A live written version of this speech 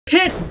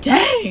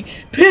Dang!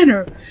 Pin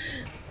her!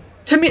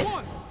 To me,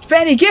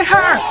 Fanny, get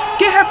her!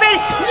 Get her, Fanny!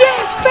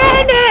 Yes,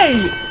 Fanny!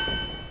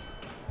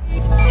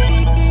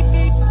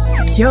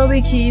 Yo,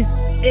 Keys,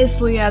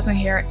 it's Leasmine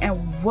here,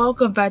 and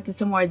welcome back to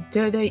some more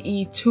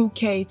Wwe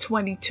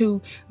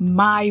 2K22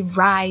 My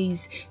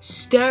Rise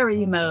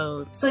story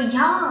mode. So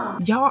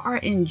y'all are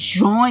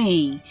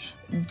enjoying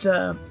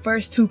the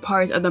first two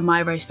parts of the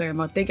My Rise story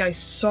mode. Thank you guys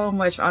so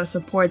much for all the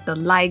support, the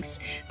likes,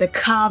 the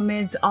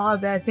comments, all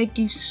that. Thank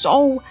you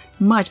so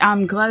much.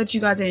 I'm glad that you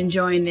guys are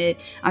enjoying it.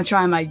 I'm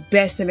trying my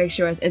best to make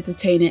sure it's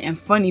entertaining and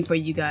funny for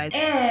you guys.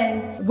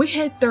 And we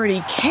hit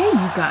 30K,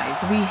 you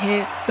guys. We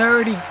hit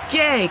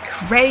 30K.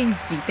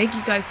 Crazy. Thank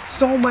you guys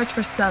so much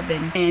for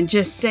subbing and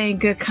just saying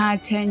good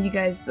content. You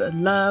guys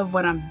love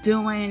what I'm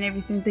doing and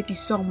everything. Thank you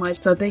so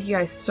much. So thank you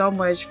guys so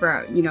much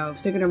for, you know,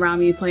 sticking around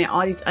me, playing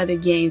all these other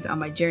games on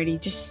my journey.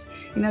 Just,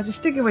 you know, just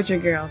sticking with your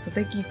girl. So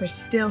thank you for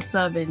still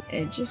subbing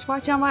and just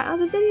watching my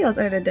other videos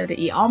other than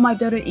Wwe. All my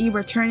Wwe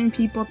returning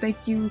people,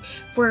 thank you.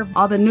 For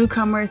all the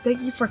newcomers,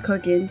 thank you for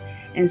clicking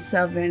and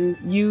subbing.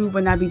 You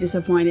will not be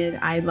disappointed.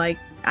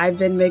 I've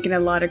been making a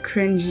lot of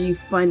cringy,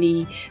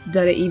 funny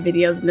Wwe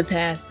videos in the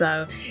past,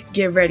 so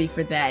get ready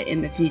for that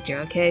in the future,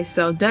 okay?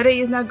 So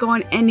Wwe is not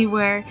going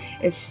anywhere.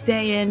 It's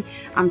staying.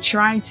 I'm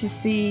trying to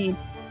see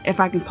if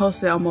I can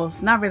post it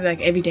almost, not really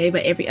like every day,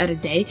 but every other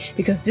day,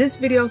 because this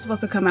video is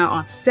supposed to come out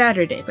on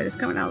Saturday, but it's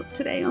coming out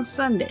today on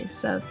Sunday.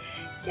 So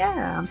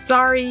yeah, I'm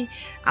sorry.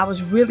 I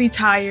was really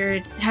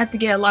tired. Had to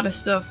get a lot of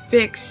stuff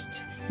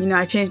fixed. You know,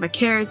 I changed my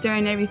character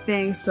and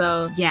everything.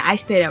 So yeah, I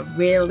stayed up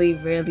really,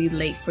 really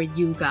late for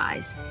you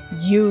guys.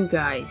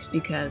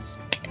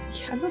 Because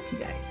I love you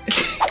guys.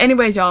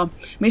 Anyways, y'all,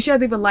 make sure to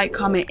leave a like,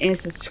 comment, and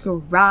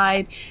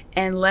subscribe.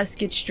 And let's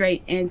get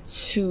straight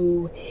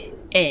into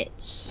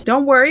it.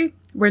 Don't worry.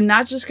 We're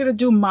not just gonna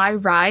do My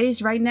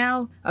Rise right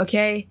now,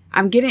 okay?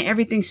 I'm getting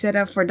everything set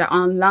up for the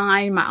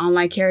my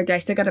online character. I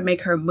still gotta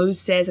make her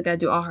movesets. I gotta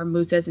do all her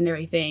movesets and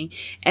everything.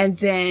 And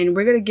then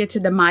we're gonna get to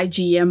the My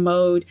GM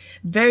mode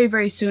very,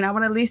 very soon. I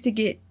want at least to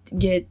get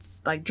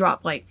like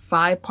drop like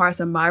 5 parts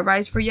of My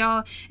Rise for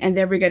y'all, and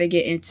then we're gonna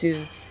get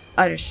into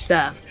other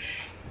stuff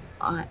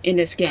in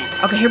this game.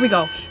 Okay, here we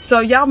go. So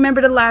y'all remember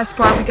the last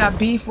part? We got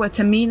beef with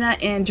Tamina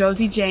and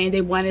Josie Jane.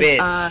 They wanted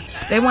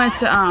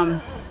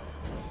to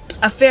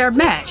a fair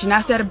match, and I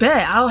said, I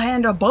bet I'll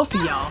handle both of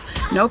y'all.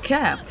 No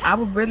cap, I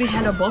will really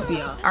handle both of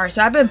y'all. All right,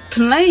 so I've been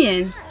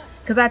playing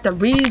because I had to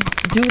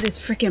redo this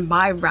freaking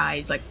My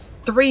Rise like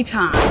 3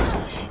 times,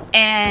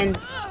 and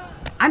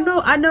I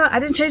know I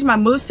didn't change my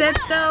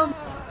movesets though.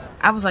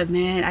 I was like,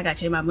 man, I gotta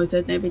change my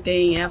movesets and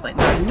everything, and I was like,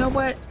 no, you know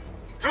what?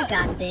 I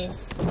got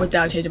this.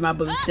 Without changing my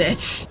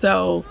movesets.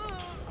 So,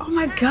 oh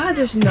my god,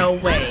 there's no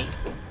way.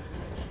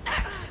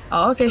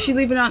 Oh, okay, she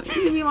leave me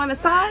on the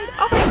side?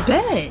 Oh, I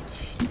bet.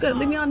 You gonna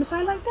leave me on the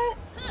side like that?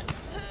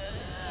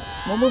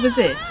 What move is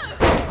this?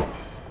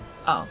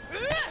 Oh.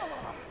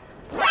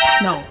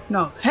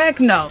 No. Heck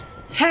no.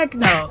 Heck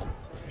no.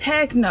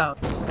 Heck no.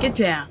 Get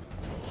down.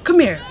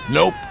 Come here.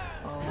 Nope.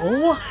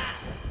 Oh.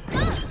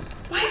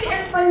 Why is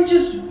everybody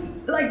just,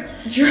 like,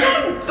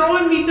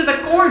 throwing me to the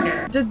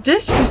corner? The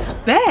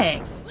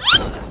disrespect.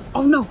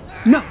 Oh, no.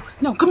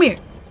 No, come here.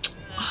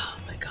 Oh,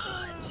 my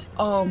God.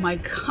 Oh, my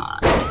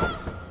God.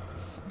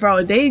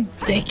 Bro, they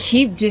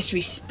keep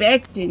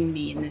disrespecting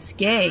me in this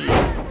game.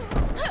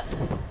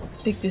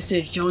 I think this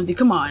is Jonesy.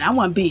 Come on, I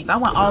want beef. I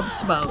want all the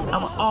smoke. I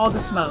want all the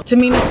smoke.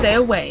 Tamina, stay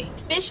away.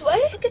 Bitch,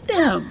 what? Look at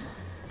them.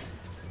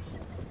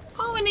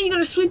 Oh, and then you're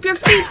gonna sweep your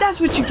feet.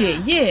 That's what you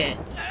get. Yeah.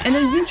 And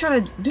then you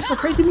trying to do some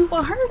crazy move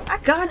on her. I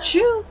got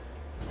you.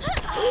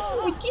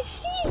 Ooh, you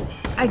see?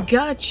 I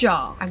got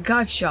y'all.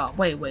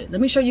 Wait. Let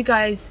me show you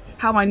guys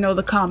how I know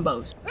the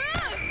combos.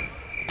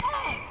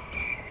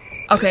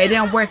 Okay, it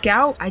didn't work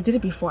out. I did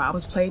it before. I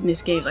was playing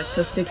this game like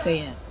till 6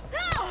 a.m.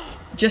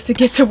 just to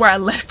get to where I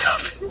left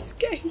off in this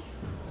game.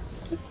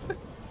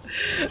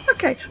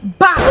 Okay,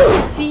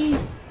 bye.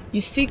 You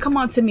see? Come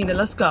on, Tamina,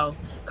 let's go.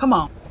 Come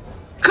on.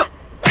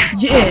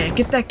 Yeah,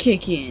 get that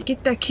kick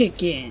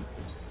in.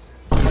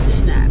 Oh,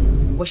 snap.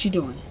 What's she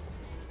doing?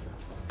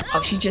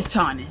 Oh, she just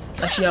taunting,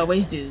 like she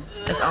always do.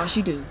 That's all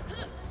she do.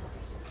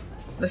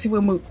 Let's see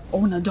what move.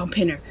 Oh no, don't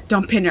pin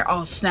her.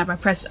 Oh snap, I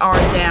pressed R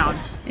down.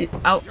 And,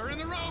 oh,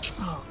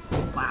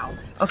 wow.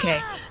 Okay.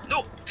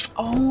 No.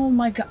 Oh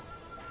my god.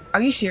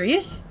 Are you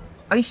serious?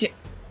 Are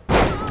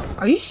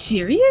you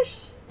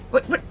serious?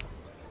 What?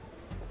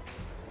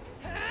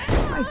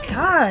 Oh my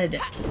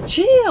god.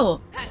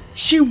 Chill.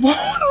 She won't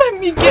let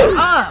me get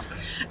up.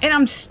 And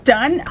I'm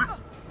stunned.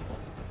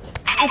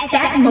 At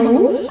that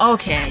move?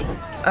 Okay.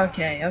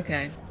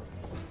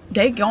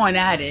 They going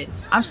at it.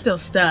 I'm still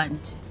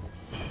stunned.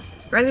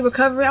 Early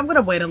recovery? I'm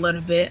gonna wait a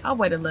little bit. I'll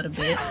wait a little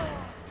bit.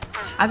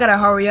 I gotta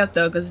hurry up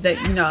though, cause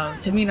that, you know,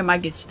 Tamina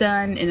might get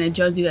stunned, and then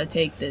Josie gotta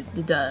take the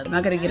dub. Am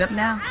I gonna get up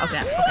now?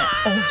 Okay.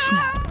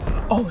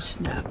 Oh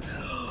snap.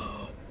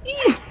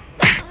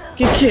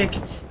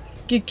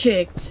 Get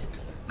kicked.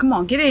 Come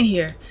on, get in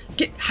here.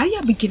 How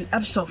y'all be getting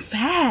up so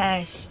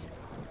fast?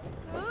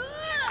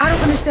 I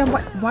don't understand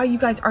why you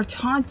guys are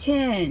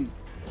taunting.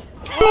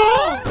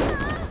 Oh.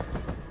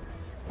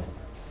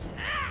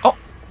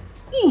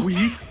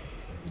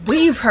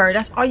 Weave her.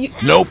 That's all you.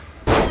 Nope.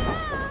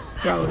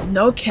 Bro,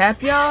 no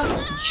cap,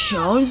 y'all.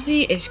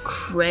 Jonesy is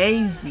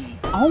crazy.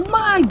 Oh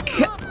my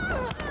god.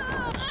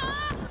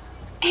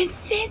 And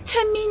then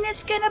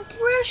Tamina's gonna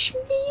brush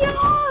me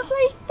off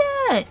like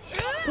that.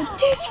 The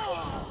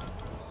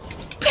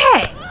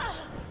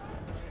disrespect.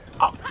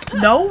 Oh,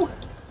 no.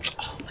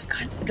 Oh my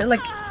god. They're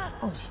like,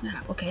 oh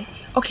snap. Okay.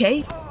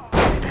 Okay.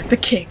 The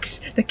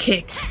kicks. The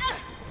kicks.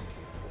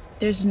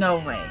 There's no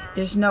way.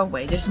 There's no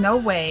way. There's no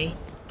way.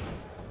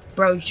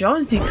 Bro,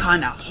 Jonesy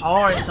kinda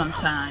hard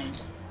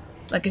sometimes.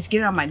 Like, it's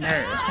getting on my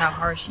nerves how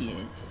hard she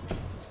is.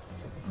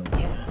 Oh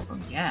yeah. Oh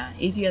yeah.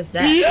 Easy as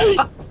that.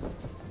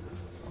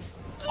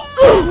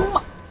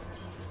 Oh.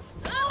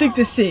 Think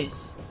this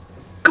is.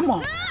 Come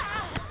on.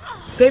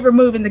 Favorite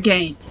move in the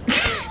game.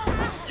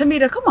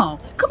 Tamina, come on.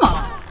 Come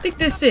on. Think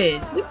this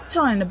is. What you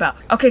talking about?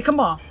 Okay,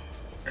 come on.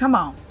 Come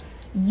on.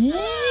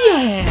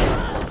 Yeah.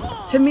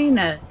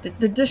 Tamina,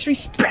 the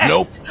disrespect.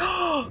 Nope.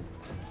 Oh.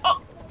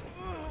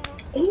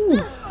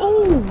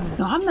 Oh.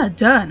 No, I'm not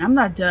done. I'm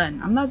not done.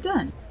 I'm not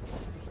done.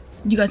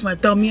 You guys want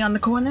to throw me on the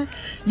corner?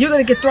 You're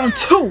going to get thrown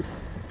too.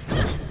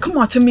 Come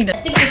on, Tamina.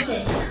 I think this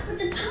is. With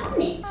the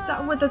tonic.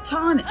 Stop with the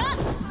tonic.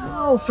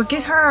 No,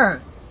 forget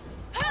her.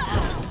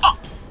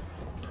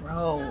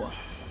 Oh.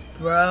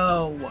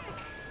 Bro.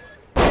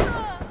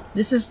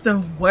 This is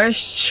the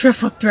worst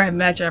triple threat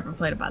match I've ever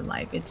played in my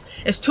life.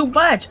 It's too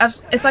much.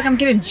 It's like I'm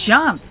getting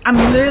jumped. I'm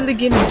literally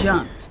getting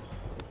jumped.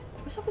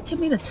 What's up with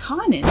Tamina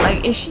tonic?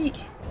 Like, is she...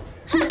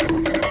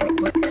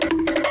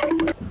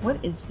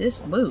 What is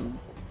this move?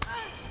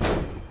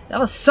 That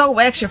was so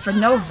extra for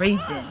no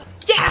reason.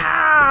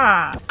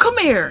 Yeah! Come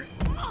here!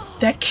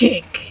 That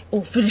kick.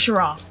 Oh, finish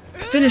her off.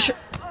 Finish her.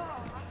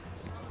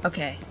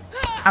 Okay.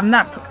 I'm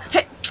not...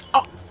 Hey!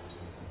 Oh!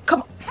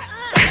 Come on.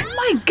 Oh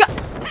my god!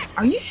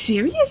 Are you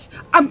serious?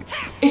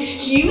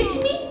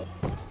 Excuse me?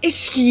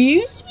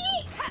 Excuse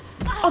me?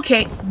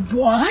 Okay,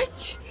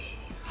 what?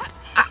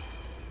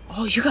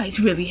 Oh, you guys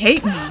really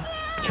hate me.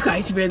 You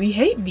guys really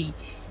hate me.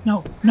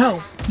 No.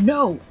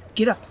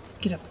 Get up.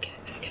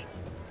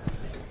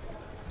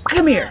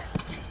 Come here.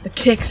 The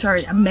kicks are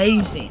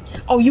amazing.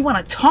 Oh, you want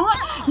to taunt?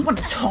 You want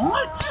to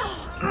taunt?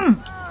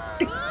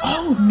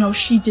 Oh, no,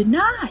 she did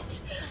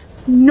not.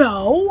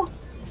 No.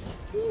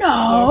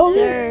 Yes,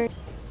 sir.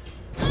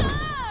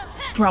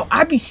 Bro,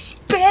 I be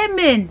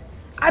spamming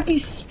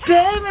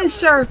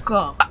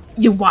circle.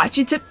 You watch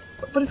it to...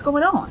 What is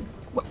going on?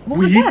 What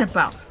was that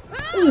about?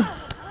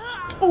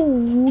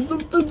 Ooh,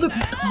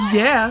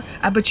 yeah.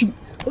 I bet you...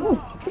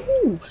 Ooh,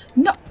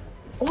 no.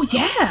 Oh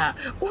yeah,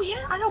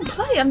 I don't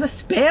play. I'm the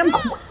spam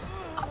queen.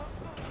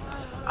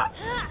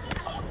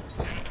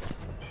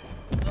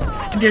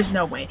 There's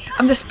no way.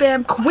 I'm the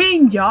spam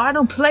queen, y'all. I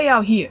don't play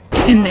out here.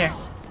 Get in there.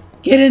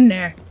 Get in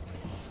there.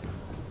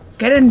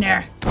 Get in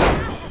there.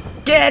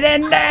 Get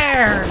in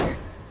there.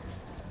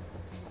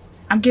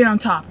 I'm getting on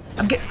top.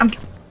 I'm getting.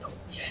 Oh,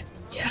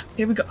 yeah.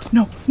 There we go.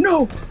 No.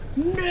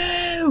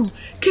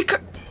 Kick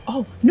her.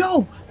 Oh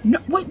no.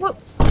 Wait. What?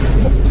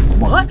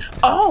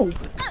 Oh.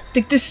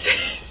 Think this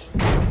is.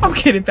 I'm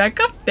getting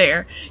back up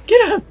there.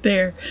 Get up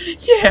there.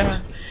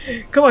 Yeah.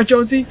 Come on,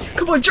 Jonesy.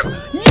 Come on,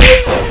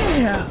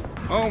 Yeah.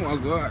 Oh my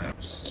god.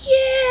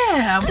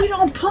 Yeah. We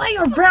don't play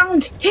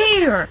around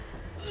here.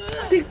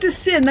 Think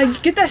this in.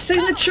 Like, get that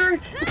signature.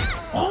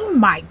 Oh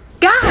my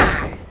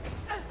god.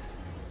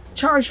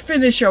 Charge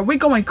finisher. We're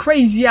going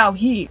crazy out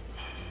here.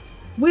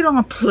 We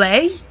don't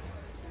play.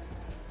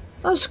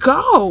 Let's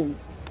go.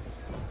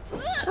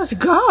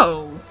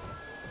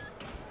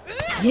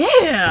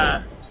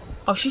 Yeah.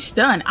 Oh, she's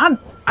stunned.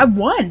 I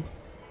won.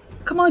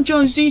 Come on,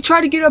 Jonesy.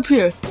 Try to get up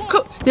here.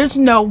 There's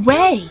no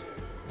way.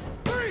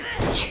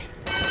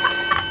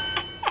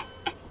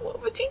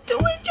 What was he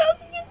doing,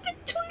 Jonesy? You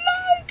took too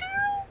long,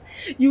 girl.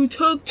 You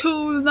took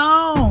too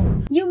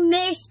long. You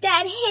missed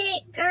that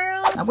hit,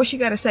 girl. Now, what you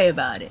got to say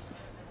about it?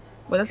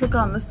 Well, let's look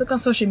on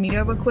social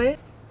media real quick.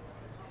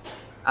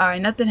 All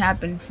right, nothing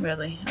happened,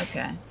 really.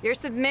 Okay. Your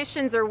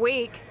submissions are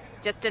weak.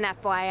 Just an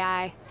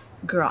FYI.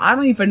 Girl, I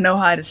don't even know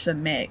how to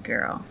submit,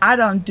 girl. I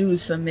don't do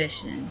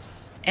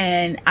submissions.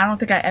 And I don't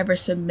think I ever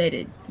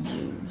submitted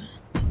you.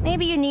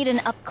 Maybe you need an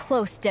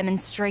up-close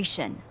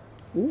demonstration.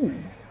 Ooh.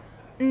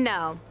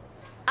 No.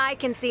 I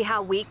can see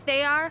how weak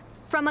they are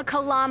from a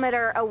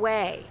kilometer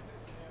away.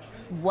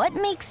 What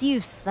makes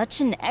you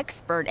such an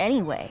expert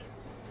anyway?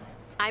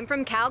 I'm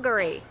from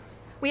Calgary.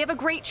 We have a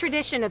great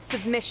tradition of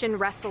submission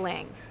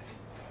wrestling.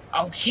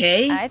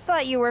 Okay. I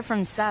thought you were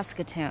from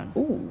Saskatoon.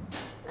 Ooh.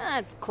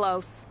 That's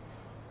close.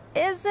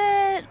 Is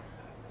it?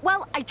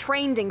 Well, I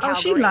trained in Calgary.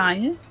 Oh, she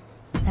lying.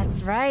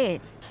 That's right.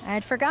 I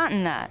had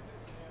forgotten that.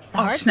 The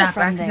Oh, Hearts snap. are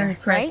from Accidentally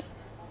there, pressed.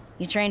 right?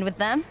 You trained with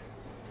them?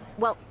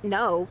 Well,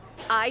 no.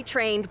 I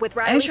trained with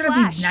I Riley ain't trying to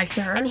Flash. be nice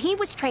to her. And he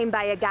was trained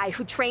by a guy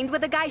who trained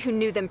with a guy who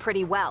knew them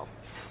pretty well.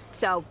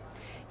 So,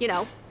 you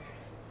know,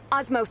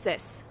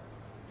 osmosis.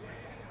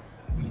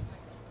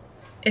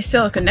 It's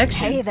still a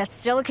connection. Hey, that's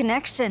still a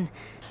connection.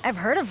 I've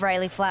heard of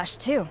Riley Flash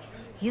too.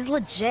 He's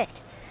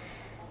legit.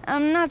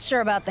 I'm not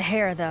sure about the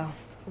hair, though.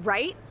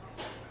 Right?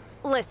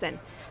 Listen,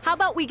 how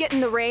about we get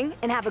in the ring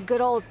and have a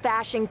good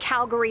old-fashioned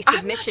Calgary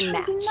submission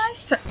match? I'm not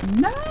trying to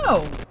be nice to...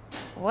 No!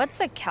 What's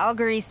a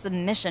Calgary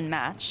submission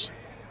match?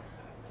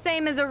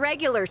 Same as a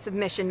regular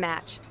submission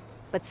match,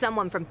 but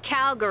someone from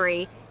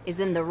Calgary is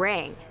in the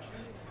ring.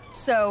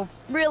 So,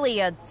 really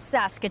a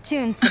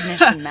Saskatoon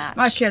submission match.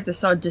 My character's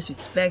so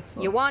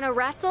disrespectful. You want to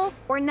wrestle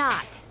or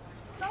not?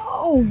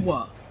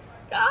 No!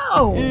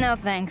 No! No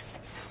thanks.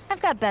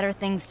 I've got better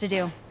things to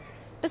do.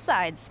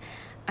 Besides,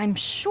 I'm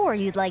sure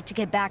you'd like to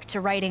get back to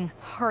writing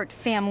Heart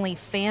Family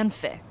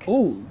fanfic.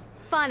 Ooh.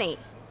 Funny.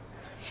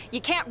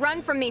 You can't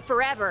run from me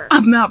forever.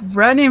 I'm not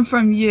running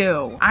from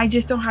you. I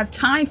just don't have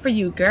time for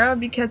you, girl,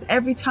 because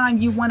every time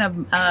you want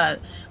a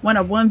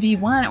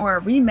 1v1 or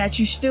a rematch,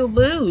 you still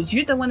lose.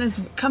 You're the one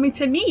that's coming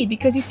to me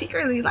because you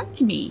secretly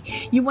like me.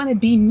 You want to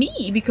be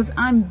me because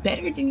I'm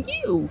better than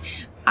you.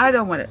 I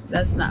don't want to.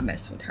 Let's not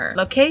mess with her.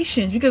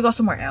 Locations. We could go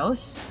somewhere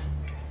else.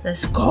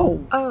 Let's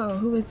go. Oh,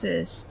 who is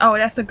this? Oh,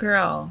 that's a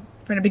girl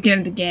from the beginning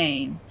of the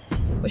game.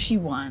 What she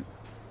want?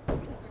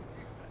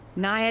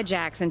 Nia,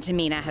 Jax, and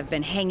Tamina have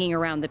been hanging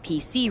around the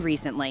PC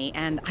recently,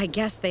 and I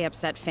guess they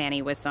upset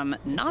Fanny with some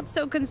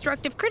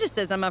not-so-constructive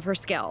criticism of her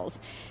skills.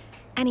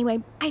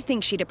 Anyway, I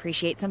think she'd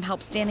appreciate some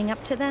help standing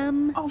up to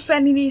them. Oh,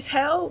 Fanny needs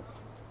help.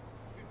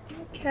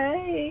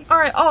 Okay.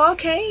 Alright, oh,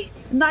 okay.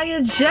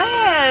 Nia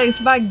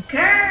Jax, my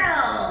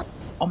Girl!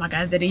 Oh my god,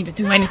 I didn't even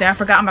do anything. I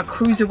forgot I'm a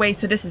cruiserweight,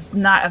 so this is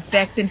not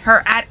affecting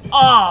her at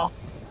all.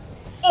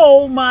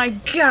 Oh my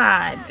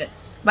god.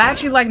 But I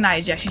actually like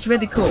Nia Jax. She's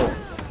really cool.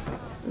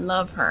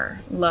 Love her.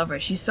 Love her.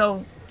 She's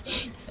so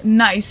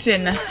nice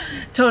and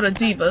Total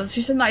Divas.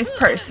 She's a nice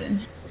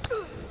person.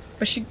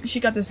 But she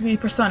got this weird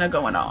persona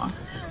going on.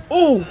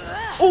 Ooh!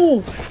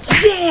 Ooh!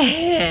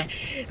 Yeah!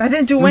 I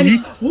didn't do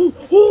anything. Ooh!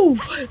 Ooh!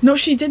 No,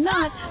 she did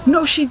not.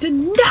 No, she did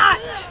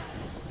not!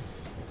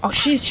 Oh,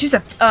 she's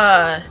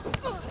a,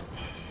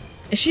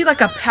 is she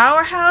like a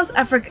powerhouse?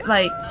 I forget,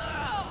 like,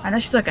 I know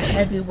she's like a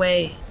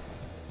heavyweight.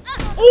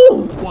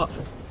 Ooh!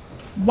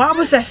 Why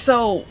was that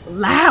so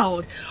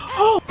loud?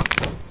 Oh!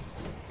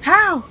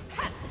 How?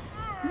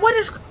 What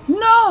is...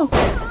 No!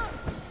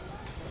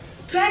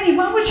 Fanny,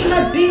 why would you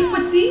have beef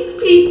with these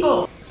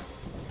people?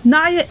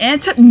 Nia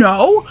and...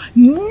 No!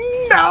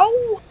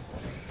 No!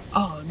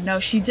 Oh, no,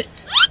 she did...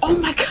 Oh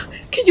my god.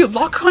 Can you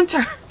lock onto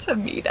her?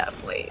 Tamina,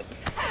 please.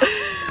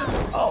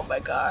 Oh my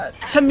god.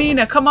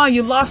 Tamina, come on.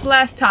 You lost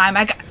last time.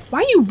 Why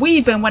are you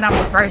weaving when I'm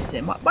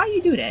reversing? Why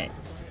you do that?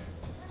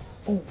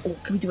 Oh,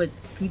 can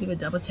we do a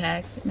double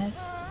tag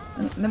mess?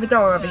 Let me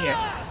throw her over here.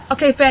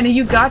 Okay, Fanny,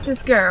 you got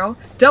this, girl.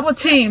 Double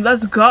team.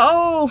 Let's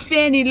go,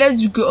 Fanny.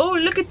 Let's go.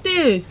 Look at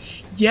this.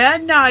 Yeah,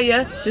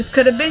 Nia. This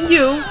could have been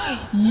you.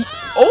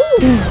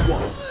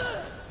 Oh.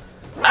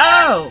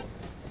 Oh.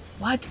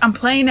 What? I'm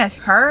playing as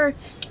her?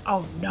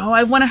 Oh, no.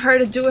 I wanted her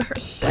to do it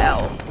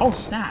herself. Oh,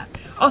 snap.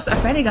 Oh, so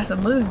Fanny got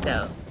some moves,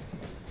 though.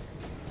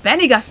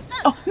 Fanny got...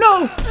 Oh,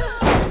 no.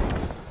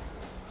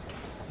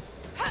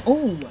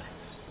 Oh.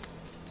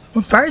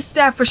 Reverse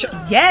that for sure.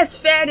 Yes,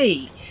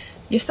 Fanny.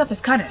 Your stuff is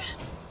kind of...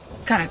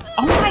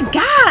 Oh my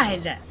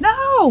god!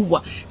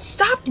 No!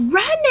 Stop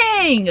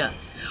running!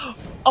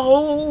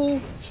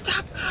 Oh,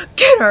 stop!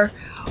 Get her!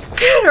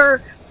 Get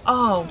her!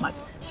 Oh my...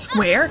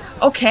 Square?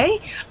 Okay.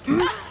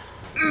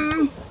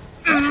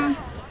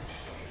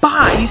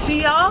 Bah! You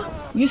see, y'all?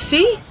 You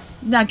see?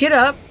 Now get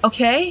up.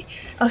 Okay.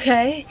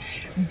 Okay.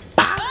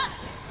 Bah!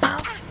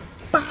 Bah!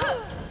 Bah!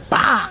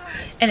 Bah!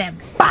 And then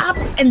bop!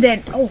 And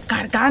then... Oh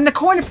god, got in the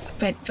corner.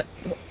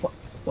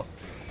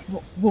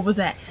 What was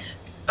that?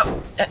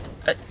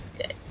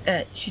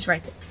 She's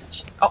right there.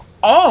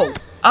 Oh,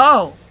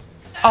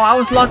 I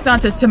was locked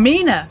onto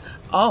Tamina.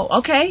 Oh,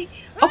 okay.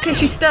 Okay,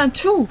 she's stunned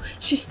too.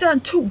 She's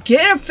stunned too.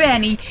 Get her,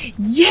 Fanny.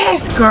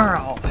 Yes,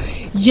 girl.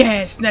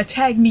 Yes. Now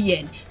tag me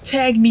in.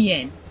 Tag me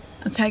in.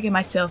 I'm tagging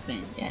myself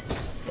in.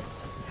 Yes.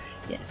 Yes.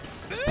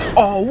 Yes.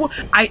 Oh,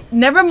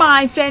 never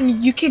mind, Fanny.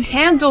 You can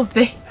handle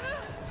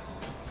this.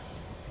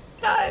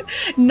 God.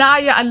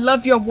 Nia, I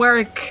love your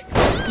work.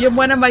 You're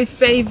one of my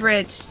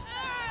favorites.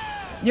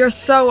 You're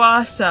so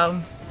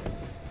awesome.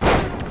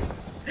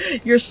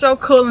 You're so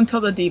cool in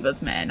Total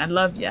Divas, man. I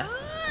love ya.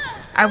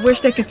 I wish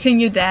they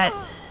continued that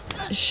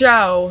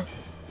show.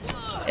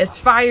 It's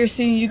fire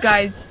seeing you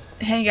guys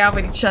hang out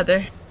with each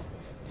other.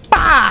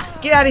 Bah!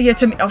 Get out of here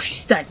to me. Oh, she's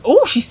stunned.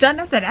 Oh, she's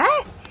stunned after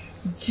that?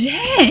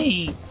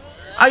 Dang.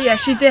 Oh, yeah,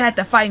 she did have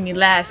to fight me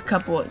last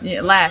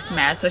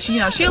match. So, she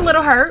a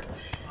little hurt.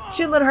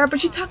 She a little hurt,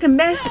 but you talking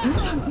mess.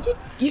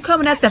 You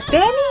coming at the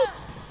Fanny?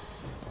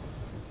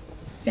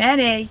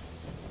 Fanny.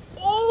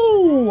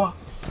 Oh!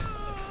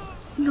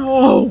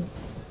 No!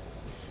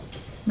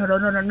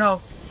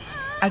 No.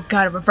 I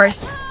gotta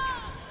reverse.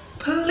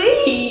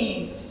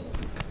 Please!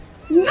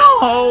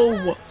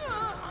 No!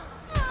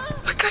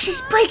 My gosh,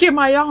 she's breaking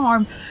my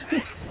arm.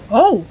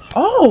 Oh,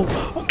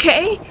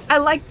 okay. I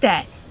like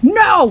that.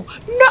 No!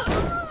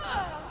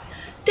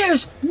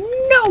 There's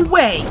no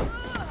way.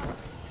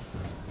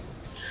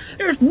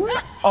 There's no...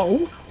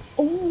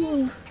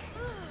 Oh.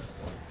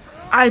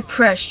 I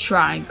press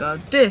triangle.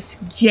 This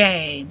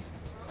game.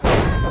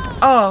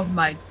 Oh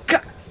my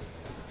god.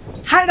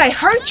 How did I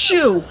hurt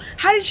you?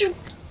 How did you...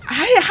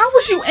 How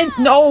was you in...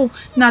 No,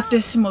 not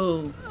this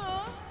move.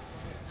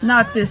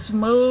 Not this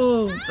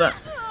move.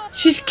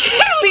 She's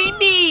killing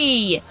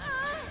me.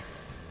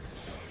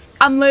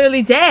 I'm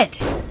literally dead.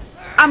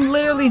 I'm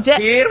literally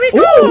dead. Here we go.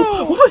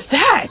 Ooh, what was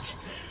that?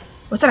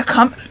 Was that a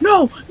comp?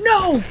 No,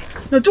 no.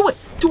 No, do it.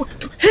 Do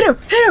it. Hit her.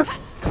 Hit her.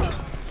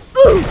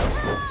 Ooh.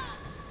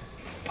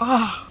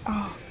 Oh,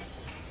 oh.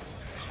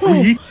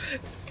 Ooh.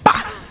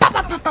 Bah, bah,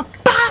 bah, bah, bah,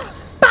 bah,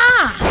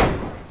 bah.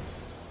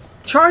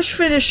 Charge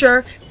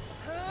finisher.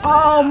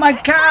 Oh my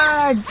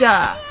god.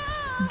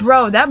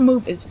 Bro, that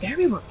move is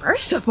very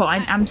reversible.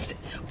 And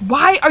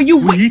why are you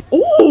weak?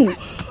 Ooh.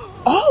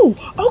 Oh,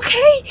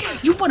 okay.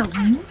 You want to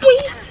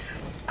weave?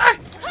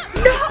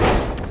 No.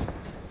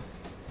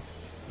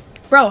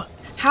 Bro,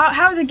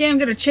 how is the game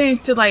gonna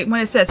change to like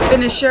when it says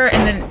finisher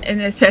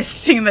and it says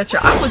signature?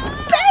 I was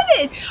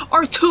betting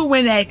R2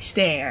 and X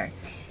there.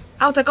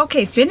 I was like,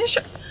 okay,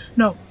 finisher.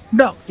 No,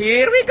 no.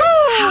 Here we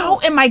go. How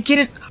am I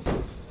getting?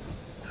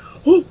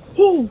 Ooh,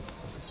 ooh.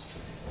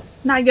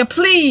 Naya,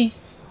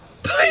 please,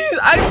 please.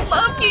 I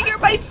love you. You're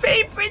my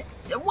favorite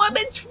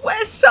women's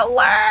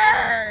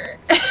wrestler.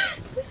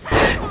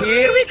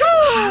 Here we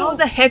go. How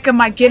the heck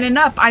am I getting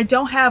up? I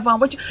don't have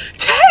what you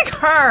tag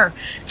her.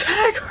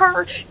 Tag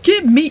her.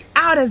 Get me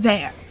out of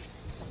there.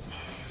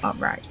 All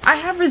right. I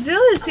have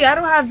resiliency. I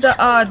don't have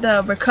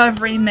the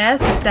recovery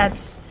mess. If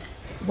that's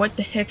what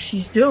the heck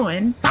she's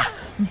doing. Bah,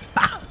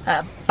 bah,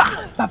 bah,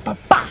 bah, bah,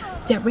 bah.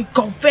 There we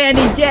go,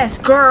 Fanny. Yes,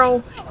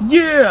 girl.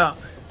 Yeah.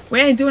 We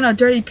ain't doing a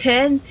dirty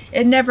pen.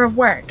 It never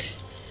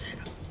works.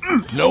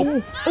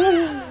 Nope.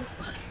 Oh,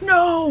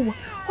 no.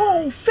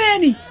 Oh,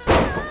 Fanny.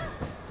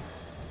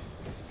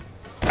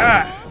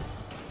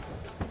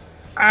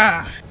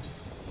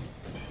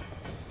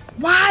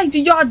 Why do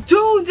y'all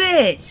do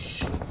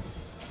this?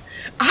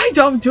 I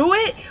don't do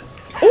it.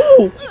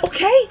 Oh,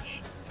 okay.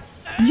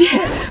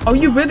 Yeah. Oh,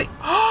 you really?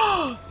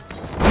 Oh,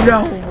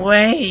 no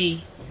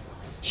way.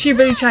 She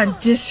really trying to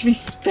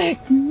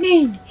disrespect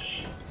me.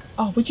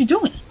 Oh, what you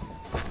doing?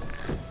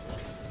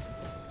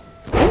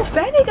 Oh,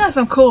 Fanny got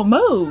some cool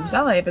moves.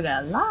 I'm not even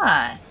gonna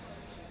lie.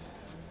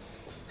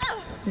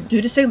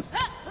 Do the same.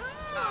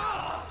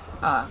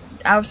 I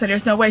would say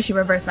there's no way she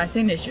reversed my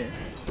signature.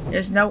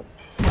 There's no.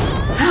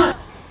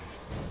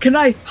 Can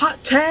I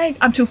hot tag?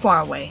 I'm too far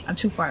away. I'm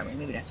too far away.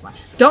 Maybe that's why.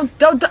 Don't.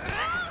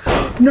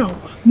 No,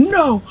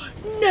 no,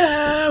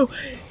 no.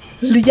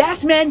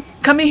 Leasmine,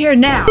 come in here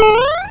now.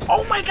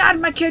 Oh my god,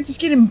 my character's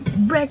getting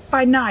wrecked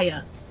by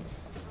Naya.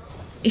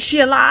 Is she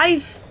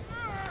alive?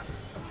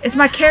 Is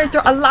my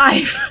character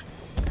alive?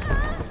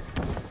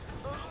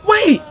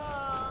 Wait.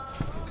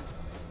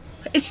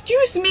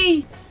 Excuse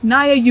me.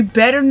 Naya, you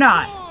better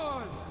not.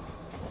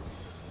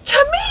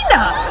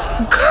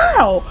 Tamina!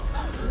 Girl!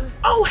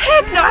 Oh,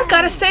 heck no, I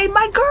gotta save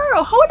my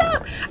girl. Hold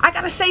up. I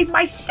gotta save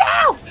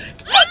myself.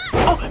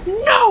 Oh,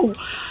 no.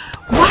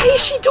 Why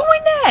is she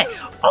doing that?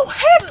 Oh,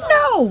 heck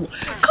no.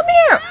 Come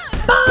here.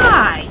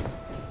 Bye.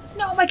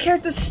 No, my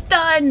character's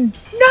stunned.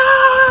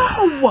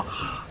 No.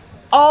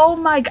 Oh,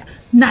 my God.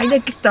 Naya,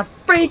 get the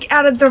freak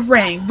out of the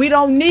ring. We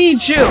don't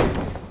need you.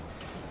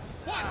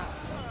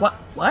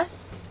 What?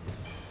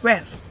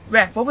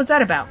 Ref, what was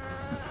that about?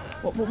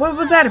 What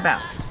was that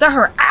about? Let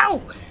her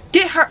out.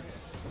 Get her.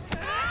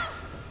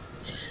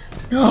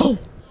 No.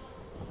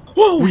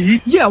 Whoa.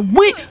 Yeah,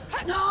 we.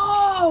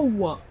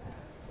 No.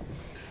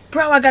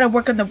 Bro, I gotta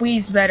work on the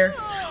weaves better.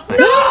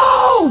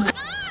 No.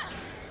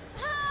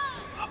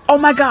 Oh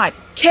my god.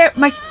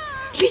 Leasmine.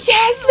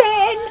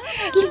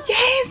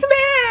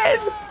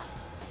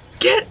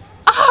 Get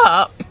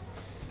up.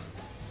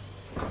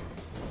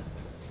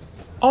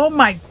 Oh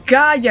my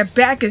god, your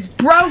back is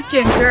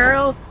broken,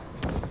 girl.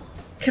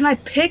 Can I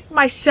pick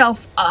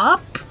myself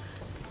up?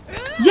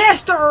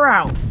 Yes, throw her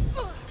out.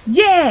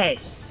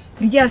 Yes.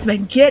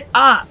 Leasmine, get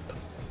up.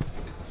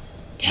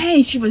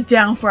 Dang, she was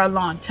down for a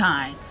long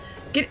time.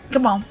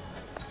 Come on.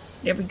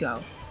 There we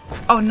go.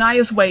 Oh,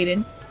 Naya's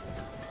waiting.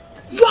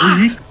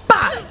 What?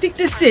 I think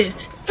this is.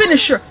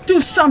 Finish her.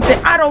 Do something.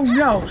 I don't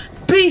know.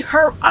 Beat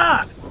her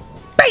up.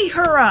 Beat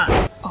her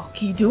up. Oh,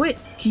 can you do it?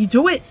 Can you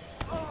do it?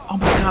 Oh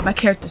my god, my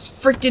character's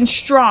freaking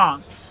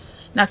strong.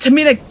 Now,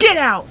 Tamina, get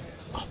out.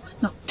 Oh,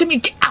 no,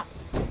 Tamina, get out.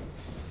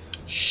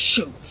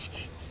 Shoot.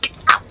 Get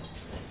out.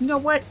 You know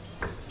what?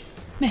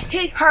 Man,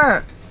 hit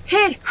her.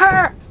 Hit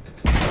her.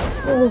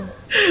 Oh.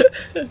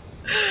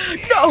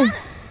 No.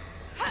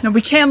 No,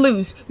 we can't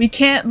lose. We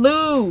can't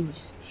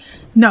lose.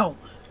 No.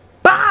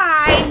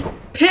 Bye.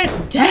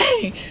 Pin.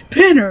 Dang.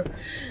 Pin her.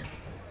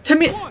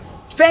 Tamina.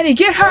 Fanny,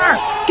 get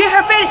her. Get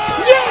her, Fanny.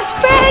 Yes,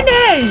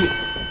 Fanny.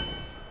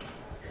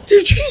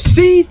 Did you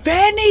see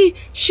Fanny?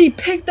 She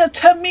picked up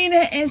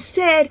Tamina and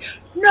said,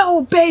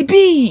 no,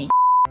 baby.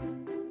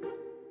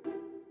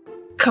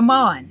 Come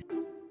on.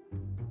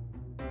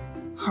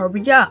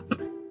 Hurry up.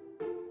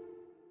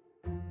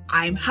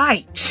 I'm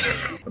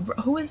hyped. Bro,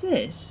 who is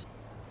this?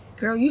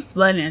 Girl, you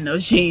flooding in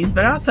those jeans,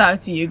 but I'll talk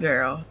to you,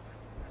 girl.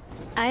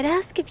 I'd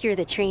ask if you're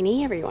the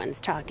trainee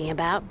everyone's talking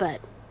about,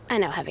 but I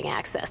know having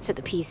access to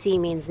the PC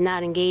means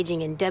not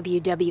engaging in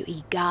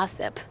WWE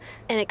gossip.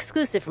 An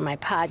exclusive for my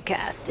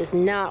podcast is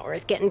not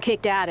worth getting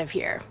kicked out of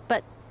here,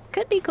 but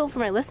could be cool for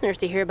my listeners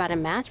to hear about a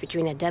match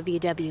between a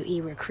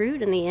WWE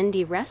recruit and the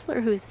indie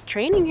wrestler who's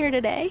training here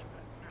today.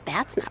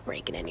 That's not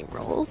breaking any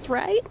rules,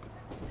 right?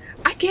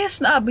 I guess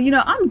not, but you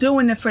know, I'm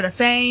doing it for the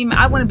fame.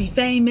 I want to be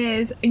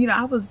famous. You know,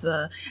 I was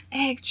a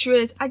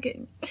actress.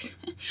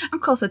 I'm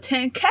close to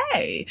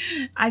 10K,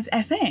 I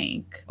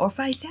think, or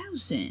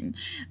 5,000.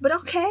 But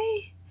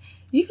okay,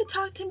 you could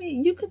talk to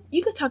me. You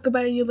could talk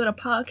about it in your little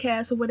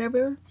podcast or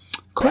whatever.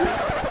 Cool.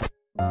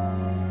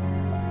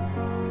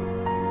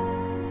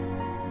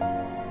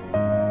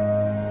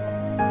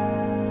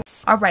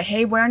 Alright,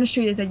 hey, word on the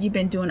street is that you've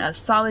been doing a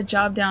solid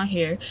job down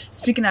here.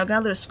 Speaking of, I got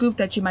a little scoop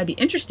that you might be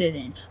interested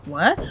in.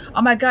 What?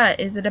 Oh my god,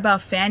 is it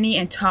about Fanny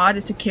and Todd,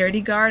 the security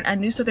guard? I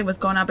knew something was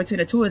going on between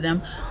the two of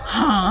them.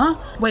 Huh?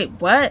 Wait,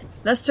 what?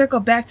 Let's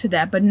circle back to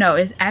that, but no,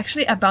 it's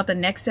actually about the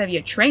next set of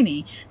your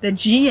training. The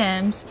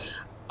GMs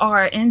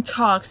are in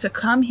talks to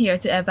come here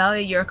to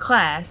evaluate your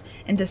class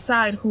and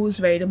decide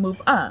who's ready to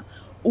move up.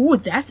 Ooh,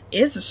 that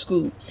is a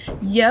scoop.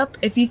 Yep,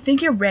 if you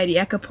think you're ready,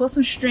 I could pull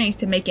some strings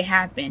to make it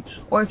happen.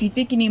 Or if you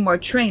think you need more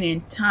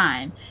training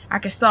time, I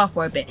could stall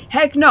for a bit.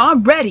 Heck no,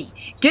 I'm ready.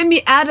 Get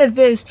me out of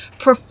this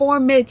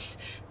performance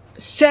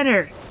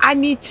center. I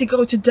need to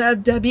go to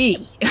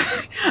WWE.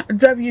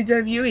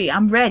 WWE,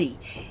 I'm ready.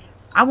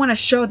 I want to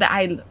show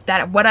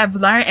that what I've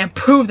learned and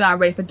prove that I'm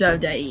ready for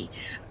WWE.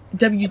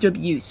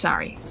 WWE,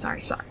 sorry.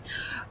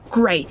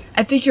 Great.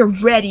 I think you're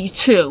ready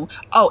too.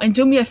 Oh, and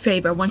do me a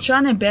favor. When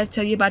Sean and Beth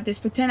tell you about this,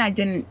 pretend I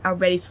didn't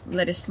already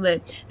let it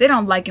slip. They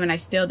don't like it when I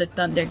steal the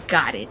thunder.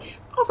 Got it.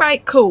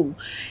 Alright, cool.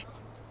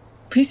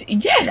 Peace.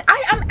 Yes,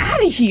 I'm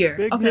out of here.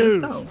 Big okay, news.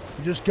 let's go.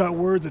 We just got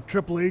word that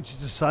Triple H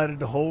has decided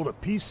to hold a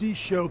PC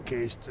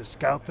showcase to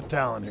scout the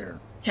talent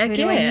here. Heck Who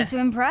yeah. do I need to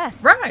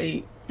impress?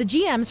 Right. The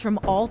GMs from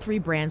all three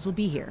brands will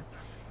be here.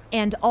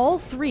 And all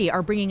three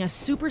are bringing a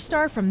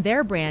superstar from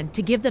their brand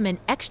to give them an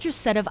extra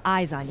set of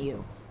eyes on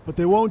you. But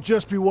they won't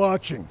just be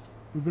watching.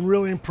 We've been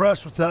really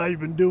impressed with how you've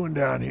been doing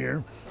down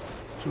here.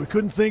 So we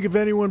couldn't think of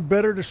anyone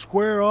better to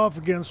square off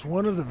against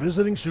one of the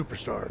visiting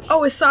superstars.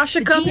 Oh, is Sasha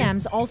The coming?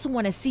 GMs also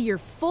want to see your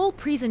full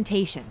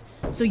presentation,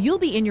 so you'll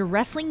be in your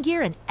wrestling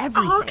gear and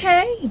everything.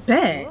 Okay,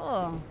 bet.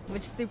 Cool.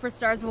 Which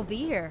superstars will be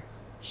here?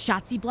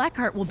 Shotzi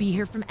Blackheart will be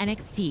here from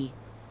NXT,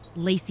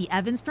 Lacey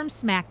Evans from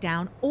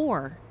SmackDown,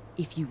 or,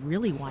 if you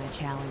really want a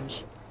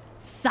challenge,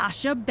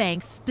 Sasha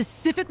Banks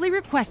specifically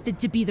requested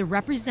to be the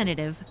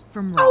representative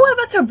from Raw. Oh, I'm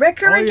about to wreck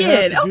her All you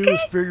again. have to do Okay.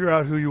 is figure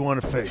out who you want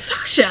to face.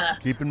 Sasha.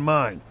 Keep in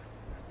mind,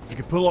 if you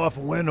could pull off a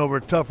win over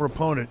a tougher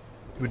opponent,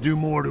 you would do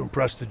more to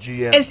impress the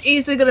GM. It's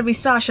easily gonna be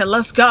Sasha.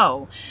 Let's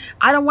go.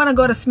 I don't want to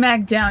go to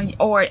SmackDown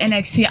or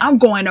NXT. I'm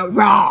going to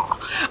Raw.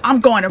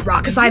 I'm going to Raw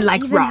because I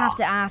like even Raw. Have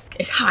to ask.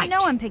 It's hyped. I know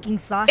I'm picking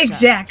Sasha.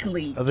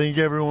 Exactly. I think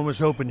everyone was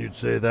hoping you'd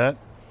say that.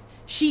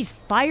 She's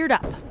fired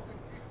up.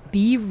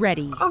 Be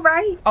ready. All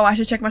right. Oh, I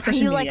should check my Are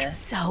social you media. like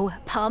so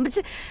pumped?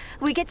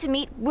 We get to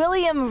meet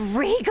William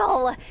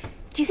Regal.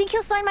 Do you think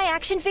he'll sign my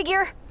action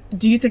figure?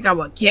 Do you think I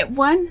will get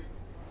one?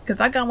 Because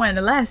I got one in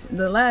the last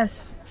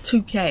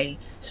 2K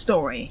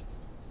story.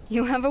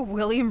 You have a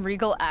William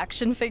Regal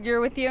action figure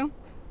with you?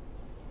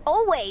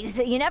 Always.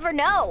 You never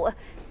know.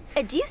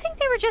 Do you think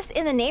they were just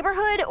in the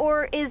neighborhood,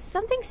 or is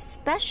something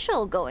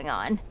special going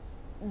on?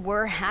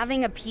 We're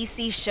having a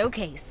PC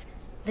showcase.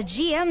 The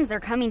GMs are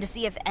coming to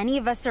see if any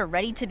of us are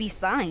ready to be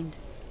signed.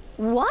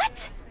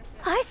 What?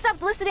 I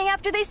stopped listening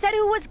after they said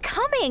who was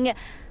coming.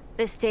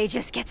 This day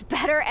just gets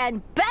better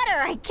and better.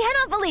 I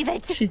cannot believe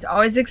it. She's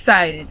always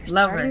excited.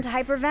 Love her. Starting to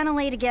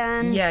hyperventilate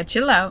again. Yeah,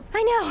 chill out.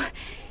 I know.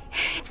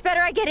 It's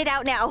better I get it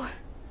out now.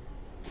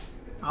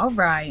 All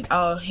right.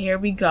 Oh, here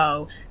we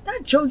go.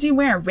 Not Josie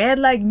wearing red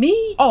like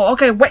me. Oh,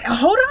 okay. Wait,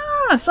 hold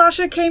on.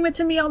 Sasha came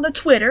into me on the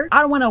Twitter.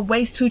 I don't want to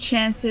waste 2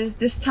 chances.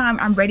 This time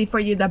I'm ready for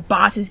you. The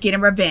boss is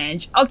getting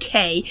revenge.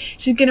 Okay.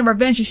 She's getting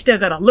revenge. She's still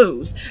gonna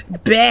lose.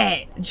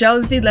 Bet.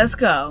 Josie, let's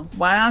go.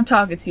 While I'm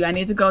talking to you, I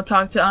need to go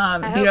talk to beat I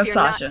up hope you're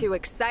Sasha. not too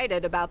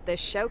excited about this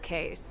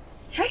showcase.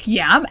 Heck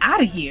yeah, I'm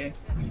out of here.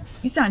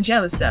 You sound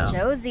jealous though.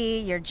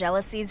 Josie, your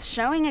jealousy's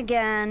showing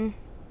again.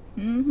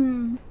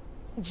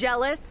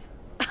 Jealous?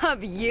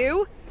 Of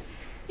you?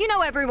 You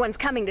know everyone's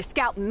coming to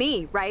scout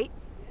me, right?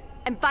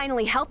 I'm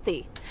finally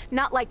healthy.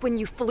 Not like when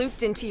you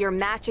fluked into your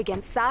match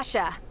against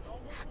Sasha.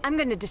 I'm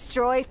gonna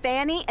destroy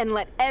Fanny and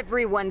let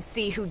everyone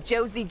see who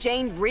Josie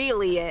Jane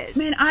really is.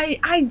 Man,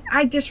 I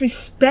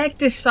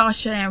disrespected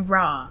Sasha and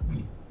Raw.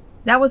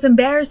 That was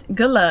embarrassing.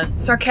 Good luck.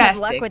 Sarcastic.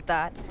 Good luck with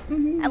that.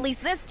 At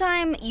least this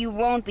time, you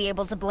won't be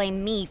able to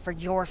blame me for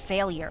your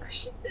failure.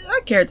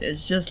 Our character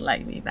is just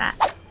like me,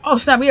 but oh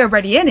snap, we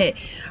already in it.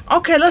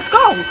 Okay, let's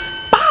go.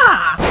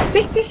 Bah!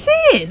 This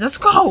is. Let's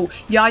go.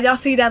 Y'all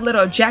see that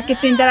little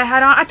jacket thing that I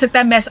had on? I took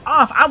that mess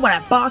off. I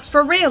want a box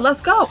for real.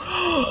 Let's go.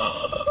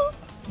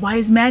 Why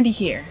is Mandy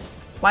here?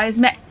 Why is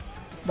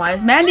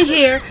Mandy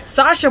here?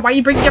 Sasha, why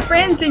you bringing your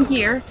friends in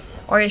here?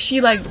 Or is she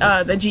like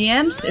the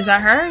GMs? Is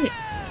that her?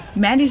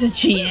 Mandy's a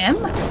GM?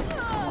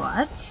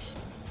 What?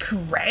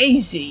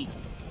 Crazy.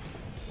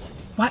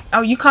 What?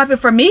 Oh, you clapping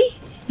for me?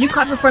 You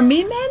clapping for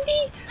me,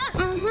 Mandy?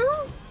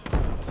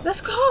 Mm-hmm.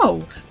 Let's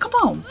go. Come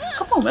on.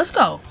 Come on, let's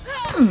go.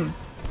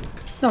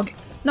 No,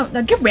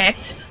 get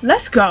wrecked.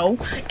 Let's go.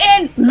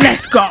 And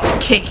let's go.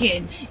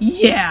 Kicking.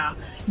 Yeah.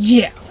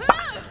 Yeah.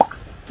 Bah, bah,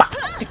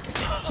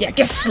 bah. Yeah,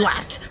 get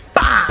slapped.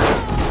 Bah.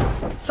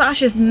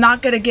 Sasha's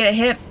not gonna get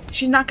hit.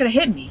 She's not gonna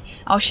hit me.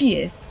 Oh, she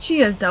is. She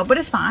is, though, but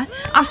it's fine.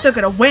 I'm still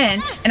gonna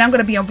win, and I'm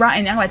gonna be a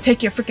rotten. I'm gonna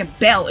take your freaking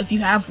belt if you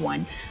have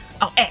one.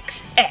 Oh,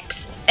 X.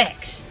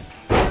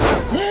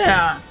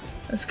 Yeah.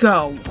 Let's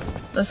go.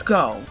 Let's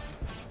go.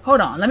 Hold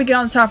on. Let me get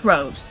on the top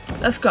ropes.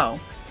 Let's go.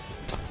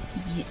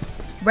 Yeah.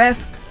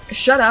 Ref,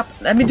 shut up.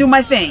 Let me do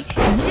my thing.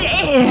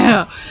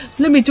 Yeah.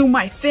 Let me do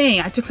my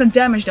thing. I took some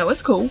damage, though.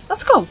 It's cool.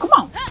 Let's go. Come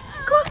on.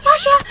 Come on,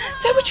 Sasha.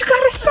 Say what you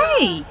gotta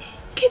say.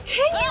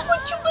 Continue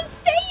what you were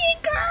saying,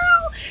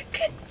 girl.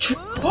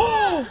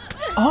 Oh.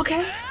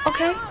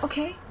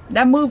 Okay.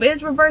 That move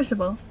is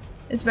reversible.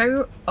 It's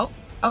very... Oh,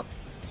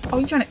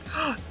 you trying to...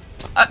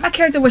 my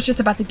character was just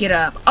about to get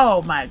up.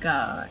 Oh, my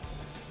God.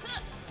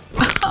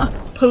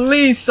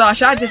 Please,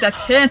 Sasha. I did that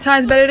 10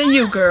 times better than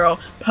you, girl.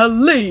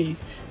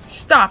 Please.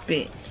 Stop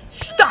it.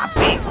 Stop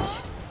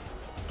it.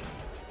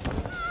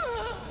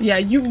 Yeah,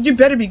 you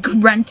better be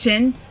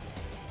grunting.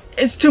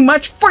 It's too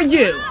much for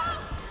you.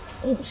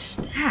 Oh,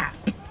 snap.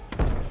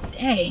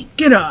 Dang.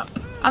 Get up.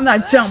 I'm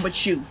not done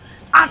with you.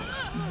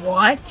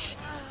 What?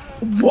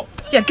 What?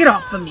 Yeah, get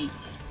off of me.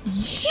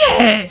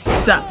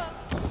 Yes.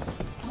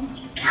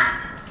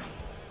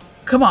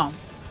 Come on.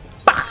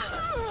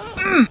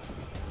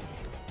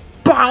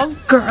 Ball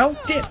girl.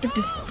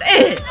 This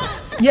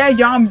is. Yeah,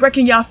 y'all, I'm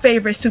wrecking y'all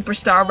favorite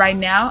superstar right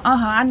now.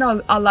 I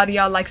know a lot of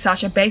y'all like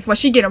Sasha Banks. Well,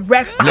 she getting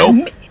wrecked by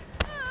me.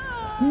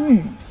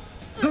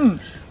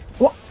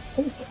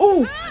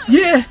 Oh,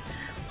 yeah.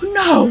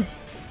 No.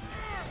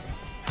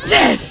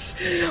 Yes.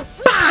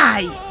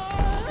 Bye.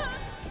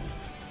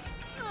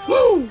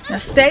 Woo. Now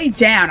stay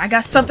down. I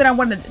got something I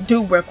want to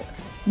do real quick.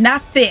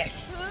 Not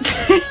this.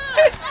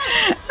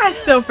 I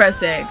still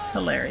press X.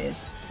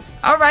 Hilarious.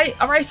 All right,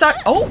 so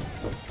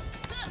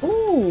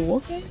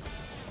okay.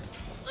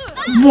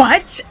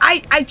 What?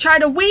 I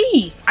tried to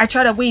weave. I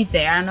tried to weave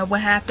there. I don't know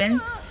what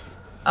happened.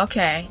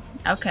 Okay.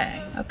 All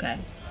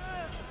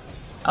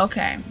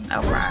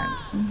right.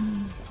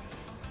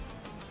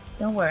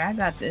 Don't worry, I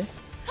got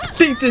this.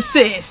 Think this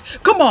is.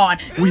 Come on.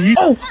 Weave.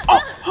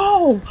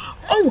 Oh.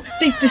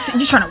 Think this.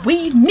 You trying to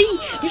weave me?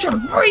 You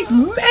trying to weave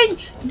me?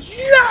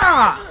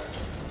 Yeah.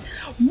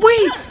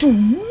 We do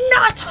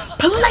not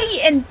play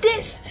in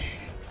this.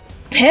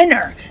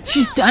 Pinner.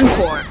 She's done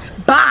for.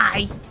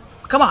 Bye.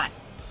 Come on.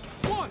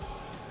 1,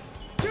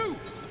 2.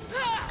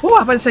 Oh,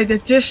 I'm about to say the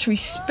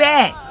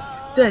disrespect.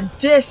 The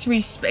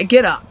disrespect.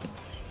 Get up.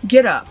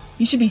 Get up.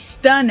 You should be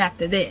stunned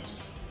after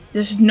this.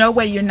 There's no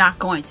way you're not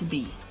going to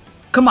be.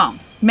 Come on.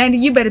 Mandy,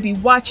 you better be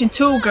watching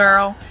too,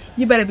 girl.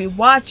 You better be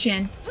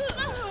watching.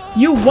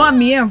 You won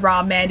me in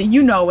Raw, Mandy.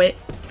 You know it.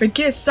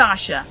 Forget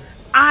Sasha.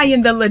 I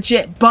am the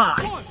legit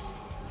boss.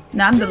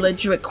 Now I'm the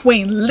legit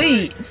Queen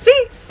Lee.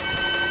 See?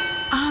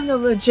 I'm the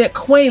legit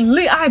Queen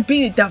Lee. I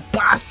beat the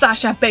boss,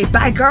 Sasha Banks.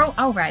 Bye, girl.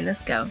 All right,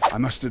 let's go. I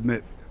must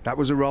admit, that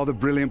was a rather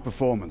brilliant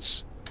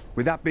performance.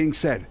 With that being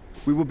said,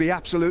 we will be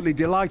absolutely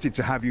delighted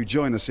to have you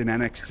join us in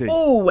NXT.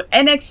 Oh,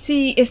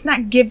 NXT, it's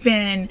not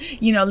given,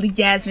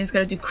 Leasmine's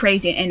gonna do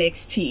crazy in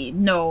NXT.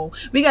 No,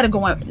 we gotta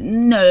go on.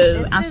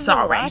 No, I'm sorry. This is a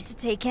lot to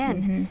take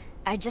in.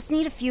 I just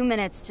need a few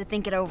minutes to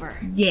think it over.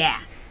 Yeah.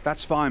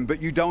 That's fine,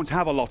 but you don't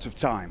have a lot of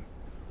time.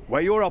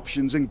 Weigh your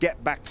options and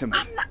get back to me.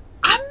 I'm not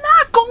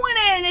going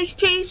to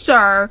NXT,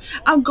 sir.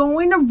 I'm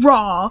going to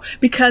Raw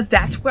because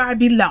that's where I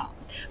belong.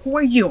 Who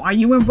are you? Are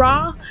you in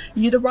Raw?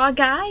 You the Raw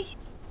guy?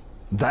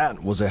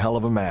 That was a hell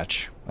of a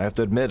match. I have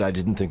to admit, I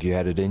didn't think you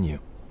had it in you.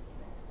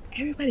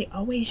 Everybody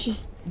always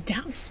just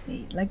doubts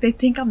me. Like they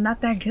think I'm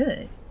not that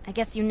good. I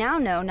guess you now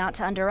know not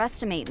to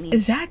underestimate me.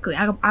 Exactly.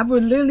 I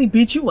would literally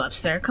beat you up,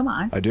 sir. Come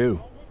on. I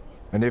do.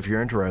 And if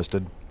you're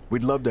interested,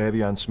 we'd love to have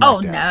you on SmackDown. Oh,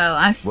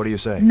 no. What do you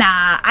say?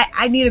 Nah,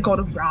 I need to go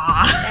to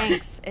Raw.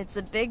 Thanks. It's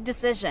a big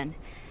decision.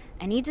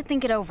 I need to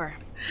think it over.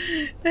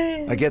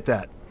 I get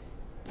that.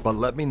 But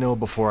let me know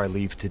before I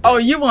leave today. Oh,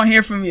 you won't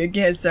hear from me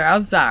again, sir.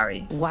 I'm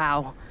sorry.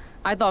 Wow.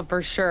 I thought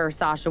for sure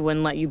Sasha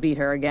wouldn't let you beat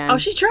her again. Oh,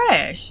 she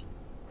trash.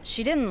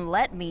 She didn't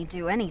let me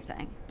do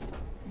anything.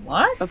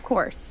 What? Of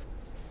course.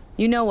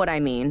 You know what I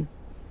mean.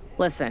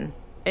 Listen,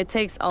 it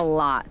takes a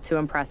lot to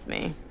impress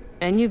me.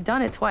 And you've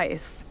done it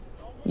twice.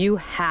 You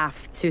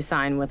have to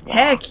sign with Raw.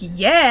 Heck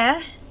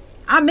yeah.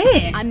 I'm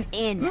in. I'm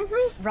in.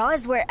 Raw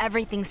is where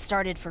everything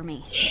started for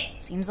me.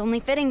 Seems only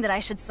fitting that I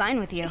should sign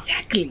with you.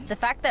 Exactly. The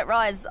fact that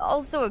Raw is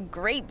also a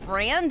great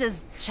brand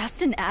is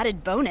just an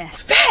added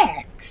bonus.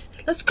 Facts.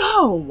 Let's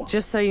go.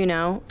 Just so you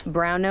know,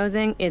 brown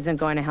nosing isn't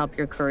going to help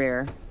your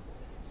career.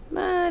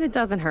 But it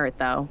doesn't hurt,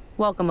 though.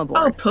 Welcome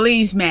aboard. Oh,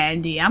 please,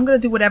 Mandy. I'm gonna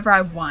do whatever I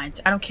want.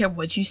 I don't care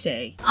what you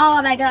say.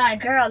 Oh my god,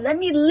 girl, let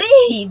me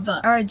leave.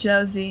 Alright,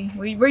 Josie.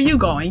 Where you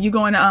going? You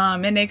going to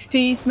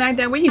NXT,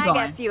 SmackDown? Where you going?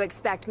 I guess you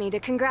expect me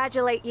to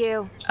congratulate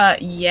you.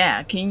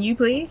 Yeah. Can you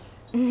please?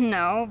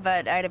 No,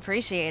 but I'd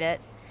appreciate it.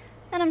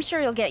 And I'm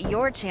sure you'll get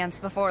your chance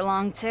before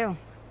long, too.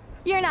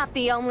 You're not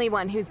the only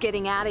one who's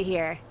getting out of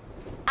here.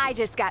 I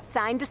just got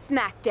signed to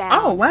SmackDown.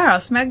 Oh, wow.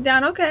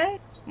 SmackDown, okay.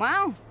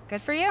 Wow,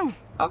 good for you.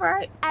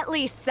 Alright. At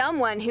least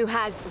someone who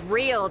has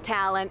real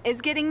talent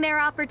is getting their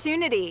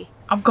opportunity.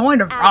 I'm going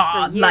to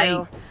Raw, As for you,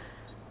 like...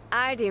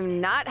 I do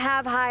not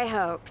have high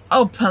hopes.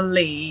 Oh,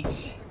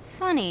 please.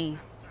 Funny.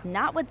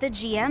 Not what the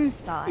GMs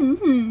thought.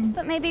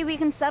 But maybe we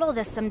can settle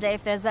this someday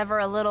if there's ever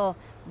a little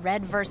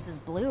red versus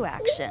blue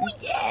action. Ooh,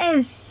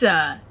 yes!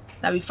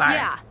 That'd be fine.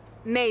 Yeah,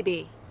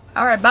 maybe.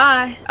 Alright,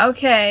 bye.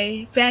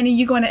 Okay. Fanny,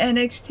 you going to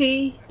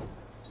NXT?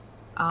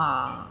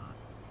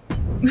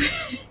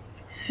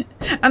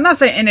 I'm not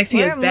saying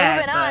NXT is bad, We're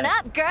moving on but...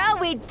 up, girl.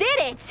 We did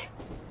it.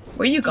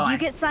 Where you going? Did you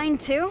get signed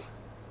too?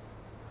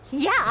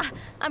 Yeah,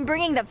 I'm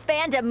bringing the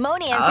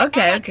Fandemonium to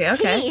okay, NXT.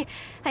 okay.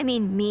 I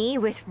mean, me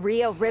with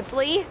Rhea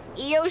Ripley,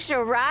 Io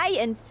Shirai,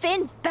 and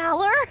Finn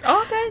Balor.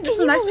 Oh, okay, there's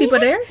some Can you nice people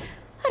believe there. it?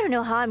 I don't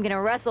know how I'm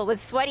gonna wrestle with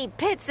sweaty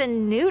pits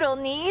and noodle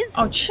knees.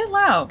 Oh, chill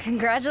out.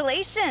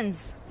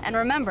 Congratulations. And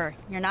remember,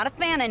 you're not a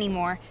fan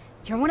anymore.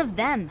 You're one of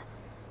them.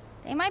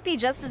 They might be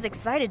just as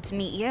excited to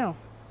meet you.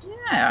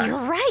 Yeah. You're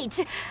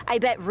right. I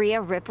bet Rhea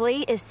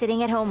Ripley is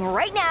sitting at home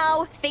right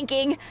now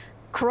thinking,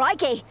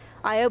 crikey,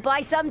 I hope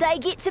I someday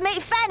get to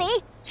meet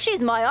Fanny.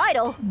 She's my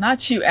idol.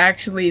 Not you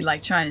actually,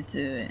 like, trying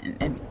to...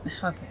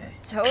 okay.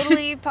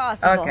 Totally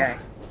possible. Okay.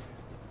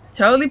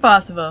 Totally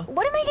possible.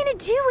 What am I gonna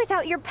do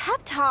without your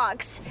pep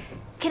talks?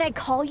 Can I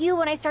call you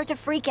when I start to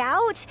freak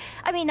out?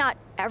 I mean, not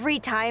every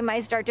time I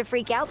start to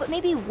freak out, but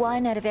maybe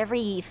 1 out of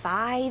every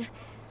 5.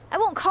 I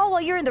won't call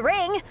while you're in the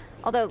ring,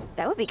 although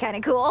that would be kind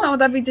of cool. Oh,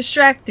 that'd be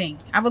distracting.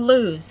 I would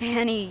lose.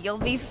 Fanny, you'll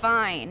be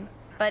fine.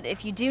 But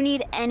if you do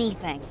need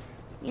anything,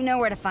 you know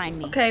where to find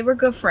me. Okay, we're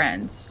good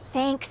friends.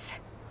 Thanks.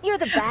 You're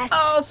the best.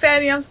 Oh,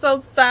 Fanny, I'm so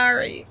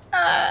sorry.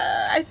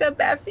 I feel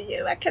bad for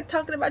you. I kept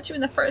talking about you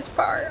in the first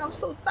part. I'm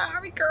so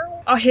sorry,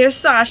 girl. Oh, here's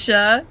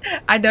Sasha.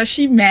 I know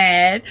she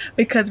mad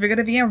because we're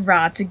gonna be in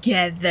Raw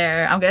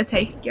together. I'm gonna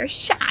take your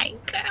shine,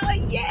 girl.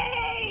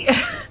 Yay!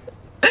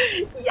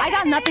 Yay! I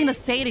got nothing to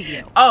say to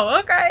you. Oh,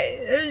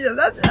 okay.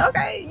 That's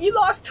okay. You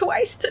lost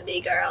twice to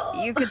me,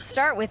 girl. You could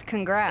start with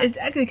congrats. It's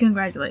actually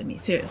congratulate me,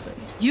 seriously.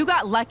 You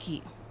got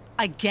lucky.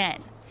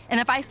 Again. And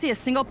if I see a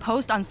single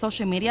post on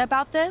social media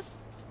about this,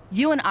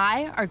 you and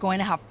I are going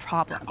to have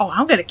problems. Oh,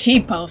 I'm gonna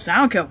keep posting. I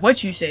don't care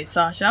what you say,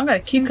 Sasha. I'm gonna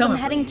keep coming.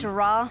 Since I'm heading for to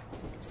Raw,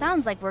 it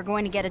sounds like we're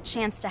going to get a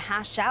chance to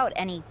hash out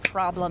any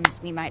problems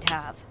we might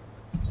have.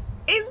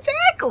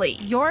 Exactly.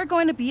 You're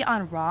going to be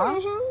on Raw?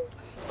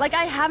 Like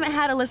I haven't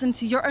had to listen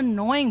to your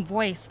annoying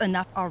voice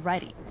enough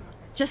already.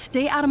 Just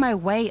stay out of my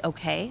way,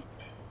 okay?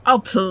 Oh,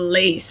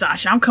 please,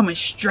 Sasha. I'm coming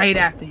straight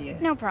after you.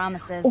 No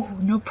promises. Oh,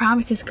 no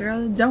promises,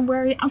 girl. Don't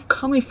worry. I'm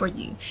coming for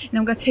you. And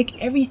I'm going to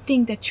take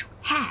everything that you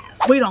have.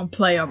 We don't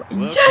play over.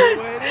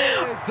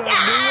 Yes! The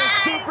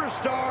yes!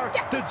 newest superstar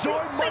to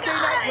join Monday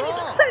Night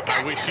Raw.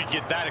 I wish she'd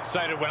get that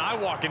excited when I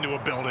walk into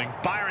a building.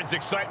 Byron's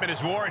excitement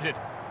is warranted.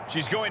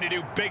 She's going to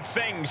do big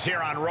things here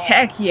on Raw.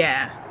 Heck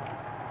yeah.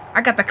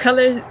 I got the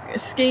color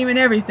scheme and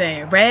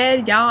everything.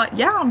 Red, y'all,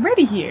 I'm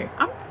ready here.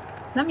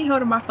 Let me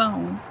hold on my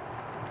phone.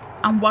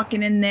 I'm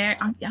walking in there.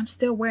 I'm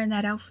still wearing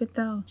that outfit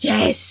though.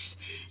 Yes!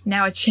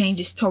 Now it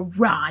changes to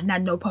Raw,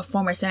 not no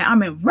performance center.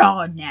 I'm in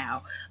Raw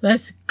now.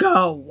 Let's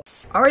go.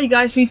 Alright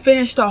guys, we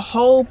finished the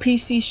whole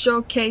PC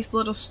showcase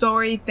little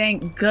story.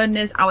 Thank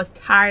goodness. I was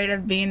tired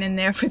of being in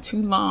there for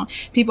too long.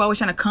 People always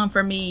trying to come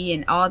for me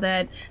and all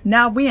that.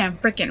 Now we in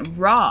freaking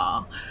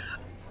Raw.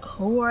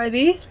 Who are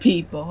these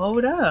people?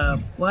 Hold up.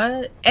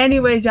 What?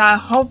 Anyways, y'all,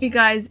 hope you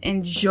guys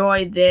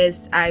enjoyed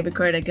this. I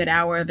recorded a good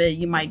hour of it.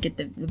 You might get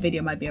the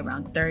video might be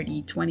around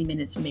 30-20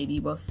 minutes maybe.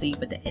 We'll see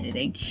with the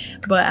editing.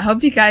 But I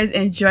hope you guys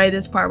enjoyed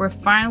this part. We're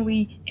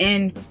finally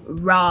in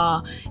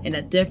Raw in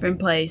a different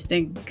place.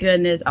 Thank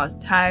goodness. I was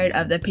tired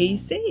of the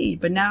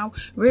PC. But now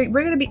we're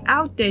gonna be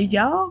out there,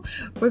 y'all.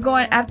 We're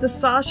going after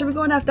Sasha. We're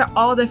going after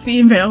all the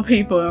female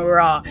people in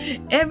Raw.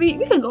 And we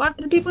can go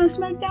after the people in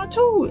SmackDown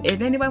too. If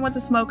anybody wants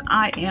to smoke,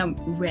 I am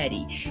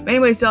ready. But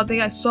anyways, so thank you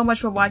guys so much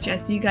for watching. I'll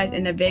see you guys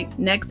in the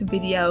next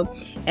video,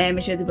 and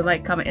make sure to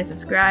like, comment, and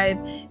subscribe.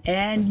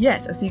 And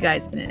yes, I'll see you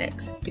guys in the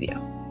next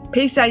video.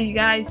 Peace out, you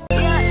guys.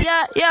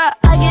 Yeah,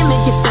 I can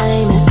make you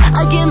famous.